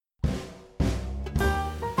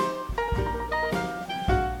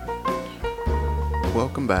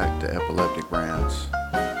Welcome back to Epileptic Rants.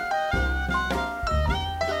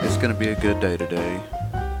 It's going to be a good day today.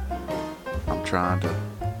 I'm trying to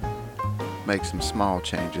make some small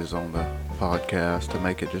changes on the podcast to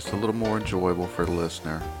make it just a little more enjoyable for the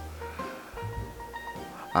listener.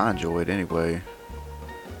 I enjoy it anyway.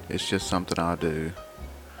 It's just something I do.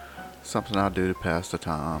 Something I do to pass the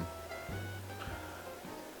time.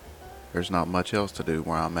 There's not much else to do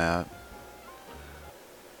where I'm at.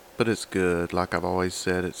 But it's good. Like I've always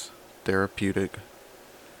said, it's therapeutic.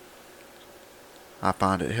 I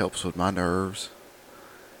find it helps with my nerves.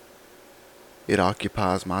 It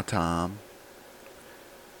occupies my time.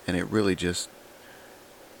 And it really just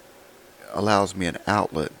allows me an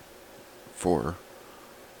outlet for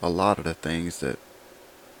a lot of the things that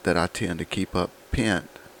I tend to keep pent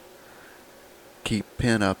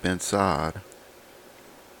up inside.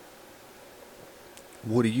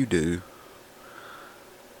 What do you do?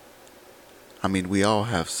 I mean, we all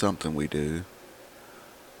have something we do.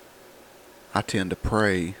 I tend to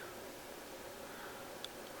pray.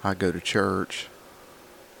 I go to church.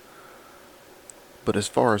 But as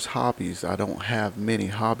far as hobbies, I don't have many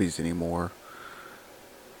hobbies anymore.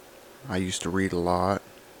 I used to read a lot.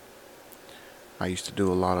 I used to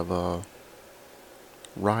do a lot of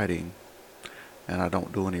writing. And I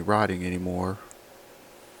don't do any writing anymore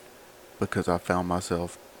because I found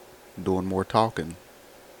myself doing more talking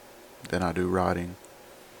than I do writing.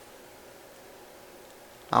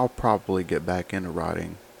 I'll probably get back into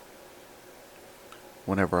writing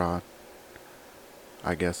whenever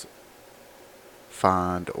I guess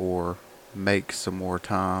find or make some more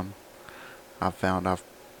time. I've found I've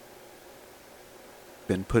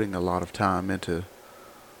been putting a lot of time into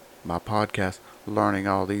my podcast, learning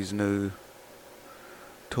all these new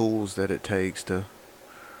tools that it takes to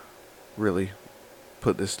really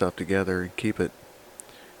put this stuff together and keep it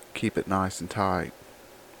nice and tight.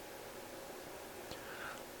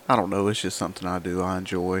 I don't know, it's just something I do, I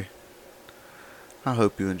enjoy. I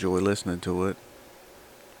hope you enjoy listening to it.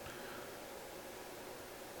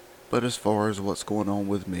 But as far as what's going on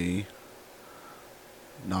with me,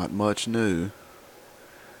 not much new.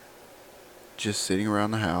 Just sitting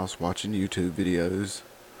around the house watching YouTube videos.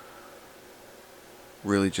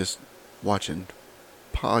 Really just watching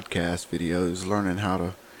podcast videos, learning how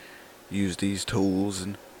to use these tools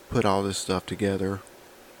and put all this stuff together.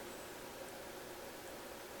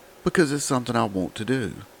 Because it's something I want to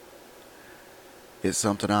do. It's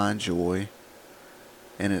something I enjoy.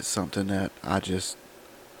 And it's something that I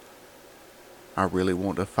really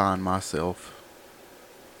want to find myself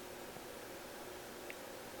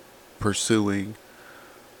pursuing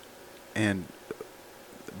and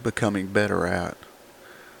becoming better at.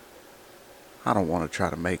 I don't want to try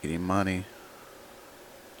to make any money.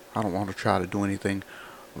 I don't want to try to do anything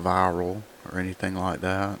viral or anything like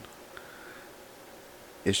that.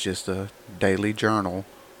 It's just a daily journal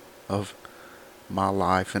of my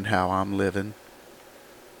life and how I'm living.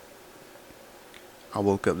 I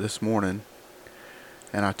woke up this morning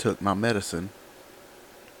and I took my medicine.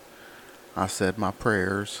 I said my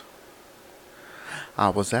prayers. I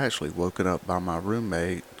was actually woken up by my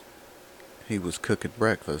roommate. He was cooking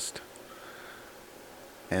breakfast.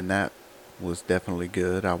 And that was definitely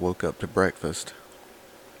good. I woke up to breakfast.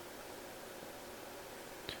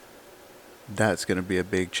 That's going to be a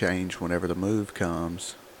big change whenever the move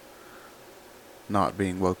comes. Not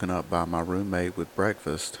being woken up by my roommate with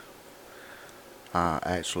breakfast. I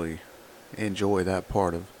actually enjoy that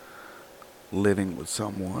part of living with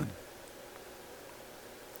someone.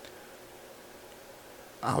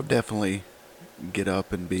 I'll definitely get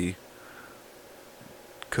up and be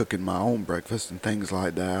cooking my own breakfast and things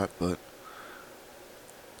like that, but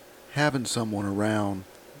having someone around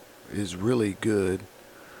is really good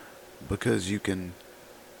because you can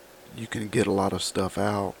get a lot of stuff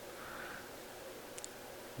out.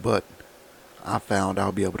 But I found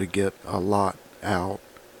I'll be able to get a lot out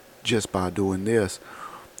just by doing this.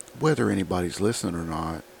 Whether anybody's listening or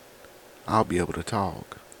not, I'll be able to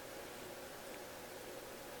talk.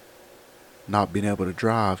 Not being able to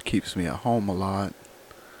drive keeps me at home a lot.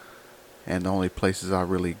 And the only places I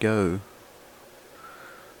really go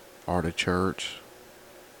are to church,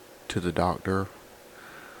 to the doctor,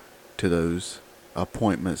 to those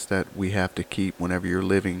appointments that we have to keep whenever you're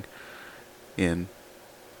living in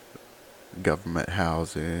government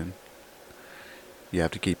housing. You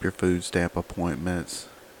have to keep your food stamp appointments,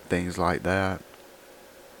 things like that.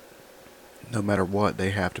 No matter what,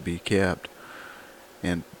 they have to be kept.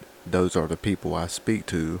 And those are the people I speak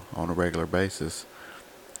to on a regular basis.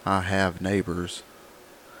 I have neighbors,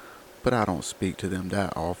 but I don't speak to them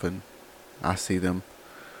that often. I see them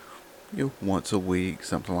once a week,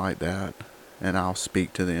 something like that, and I'll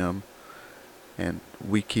speak to them, and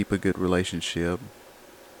we keep a good relationship.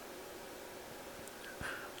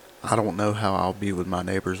 I don't know how I'll be with my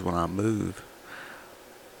neighbors when I move.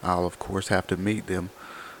 I'll, of course, have to meet them.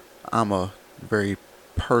 I'm a very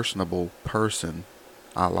personable person.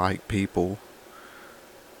 I like people,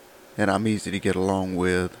 and I'm easy to get along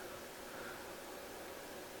with.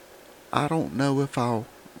 I don't know if I'll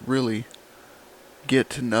really get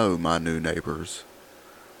to know my new neighbors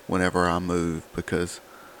whenever I move, because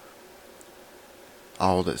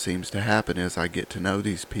all that seems to happen is I get to know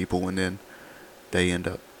these people and then they end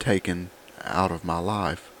up taken out of my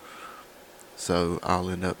life. So I'll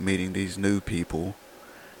end up meeting these new people,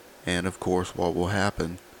 and of course what will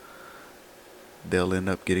happen, they'll end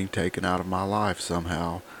up getting taken out of my life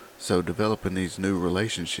somehow. So developing these new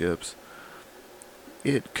relationships,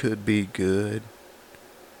 it could be good.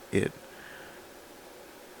 It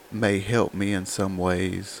may help me in some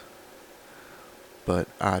ways, but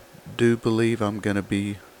I do believe I'm going to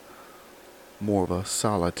be more of a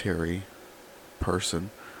solitary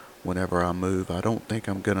person whenever I move. I don't think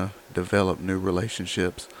I'm going to develop new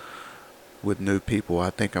relationships with new people. I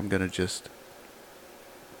think I'm going to just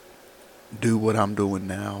do what I'm doing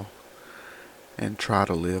now and try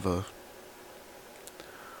to live a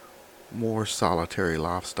more solitary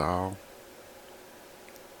lifestyle.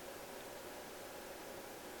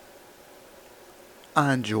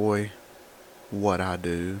 I enjoy what I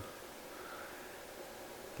do.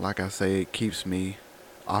 Like I say, it keeps me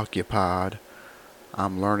occupied.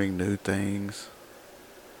 I'm learning new things,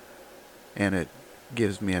 and it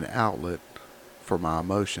gives me an outlet for my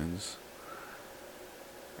emotions,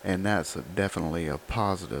 and that's definitely a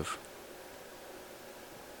positive.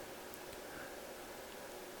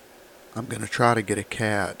 I'm going to try to get a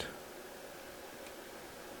cat.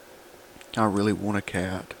 I really want a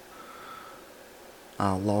cat.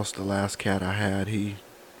 I lost the last cat I had. He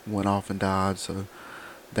went off and died, so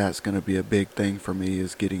that's going to be a big thing for me,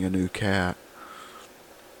 is getting a new cat.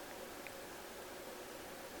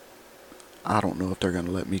 I don't know if they're going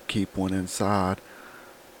to let me keep one inside.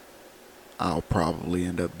 I'll probably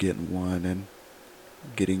end up getting one and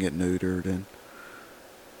getting it neutered and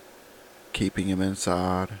keeping him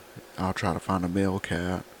inside. I'll try to find a male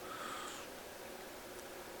cat.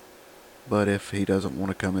 But if he doesn't want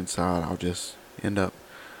to come inside, I'll just end up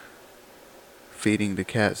feeding the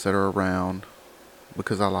cats that are around,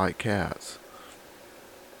 because I like cats.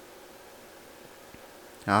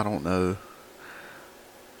 I don't know.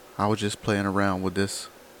 I was just playing around with this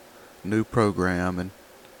new program, and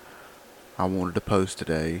I wanted to post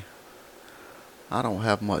today. I don't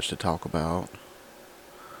have much to talk about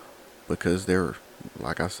because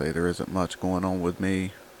like I say, there isn't much going on with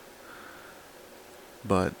me.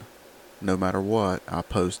 But no matter what, I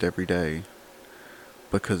post every day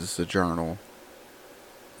because it's a journal.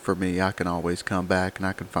 For me, I can always come back and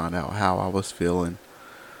I can find out how I was feeling,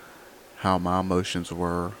 how my emotions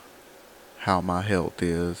were, how my health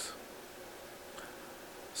is.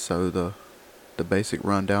 So the basic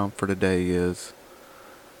rundown for today is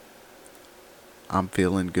I'm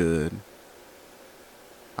feeling good.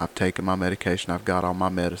 I've taken my medication. I've got all my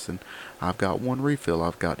medicine. I've got one refill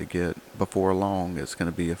I've got to get before long. It's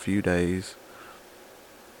going to be a few days,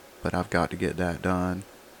 but I've got to get that done.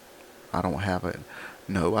 I don't have it.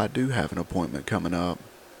 No, I do have an appointment coming up.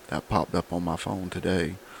 That popped up on my phone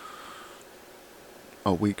today.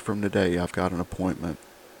 A week from today, I've got an appointment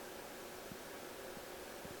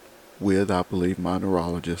with, I believe, my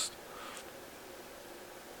neurologist.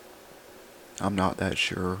 I'm not that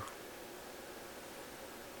sure.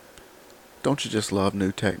 Don't you just love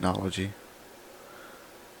new technology?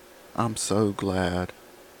 I'm so glad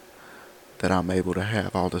that I'm able to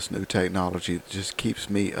have all this new technology that just keeps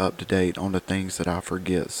me up to date on the things that I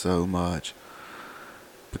forget so much.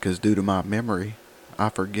 Because due to my memory, I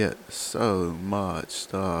forget so much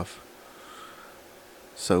stuff.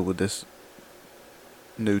 So with this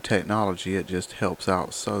new technology, it just helps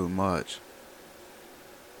out so much.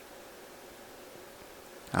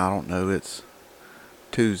 I don't know, it's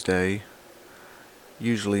Tuesday.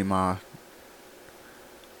 Usually my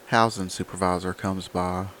housing supervisor comes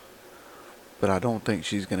by, but I don't think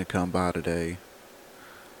she's going to come by today.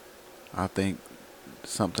 I think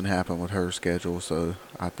something happened with her schedule, so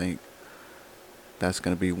I think that's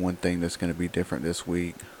going to be one thing that's going to be different this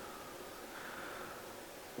week.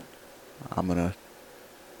 I'm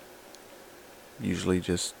usually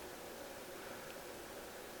just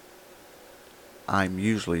I'm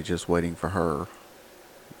usually just waiting for her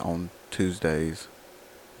on Tuesdays.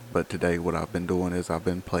 But today what I've been doing is I've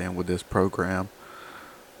been playing with this program.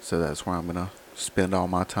 So that's where I'm going to spend all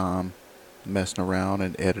my time messing around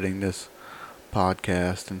and editing this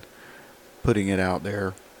podcast and putting it out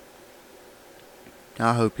there.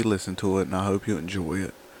 I hope you listen to it and I hope you enjoy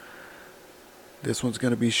it. This one's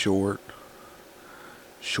going to be short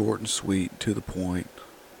and sweet, to the point.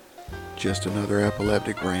 Just another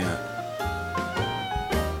epileptic rant.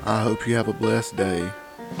 I hope you have a blessed day.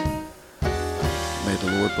 May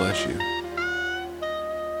the Lord bless you.